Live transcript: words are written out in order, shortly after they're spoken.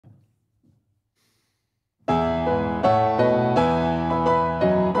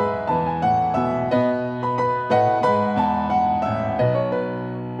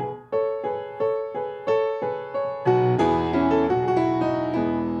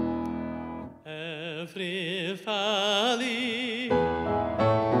Every valley,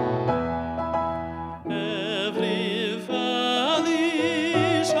 every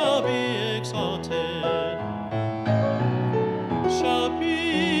valley shall be exalted, shall be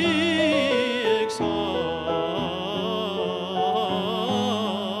exalted,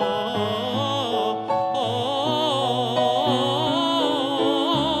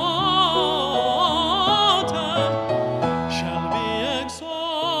 shall be exalted,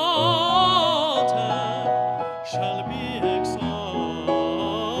 shall be exalted,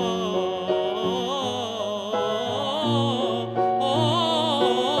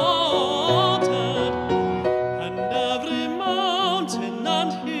 and every mountain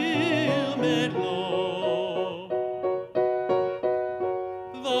and hill made low,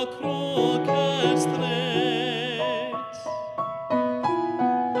 the crooked straits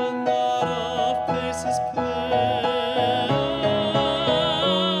and the rough places plain.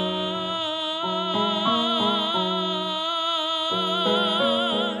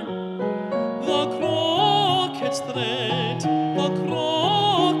 The crooked straight, the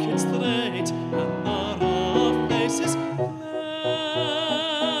crooked straight, and the rough places plain,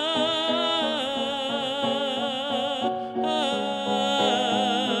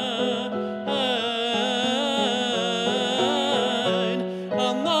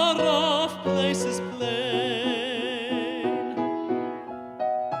 and the rough places plain.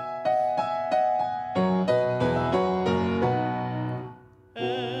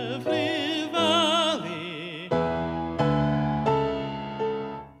 Every valley,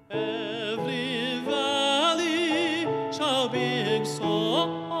 every valley shall be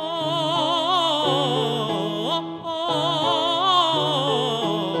exalted.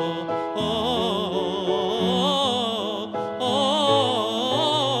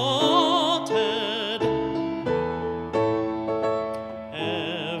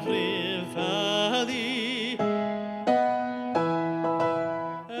 Every valley,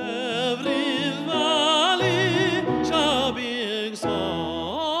 every valley shall be exalted,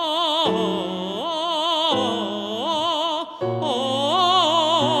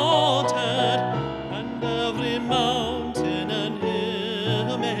 and every mountain and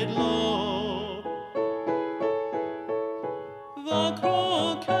hill made low. The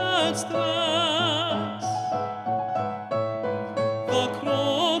crooked straits, the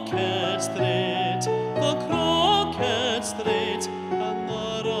crooked straight, the crooked straight, and the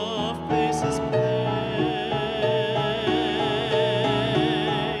rough places plain,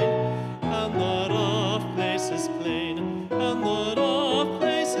 and the rough places plain, and the rough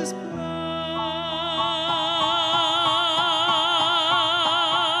places plain.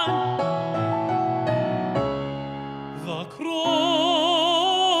 The crooked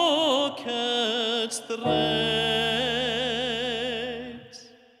straits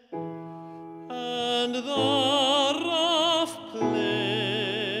and the rough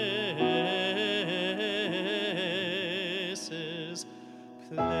places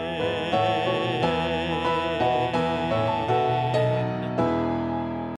plain.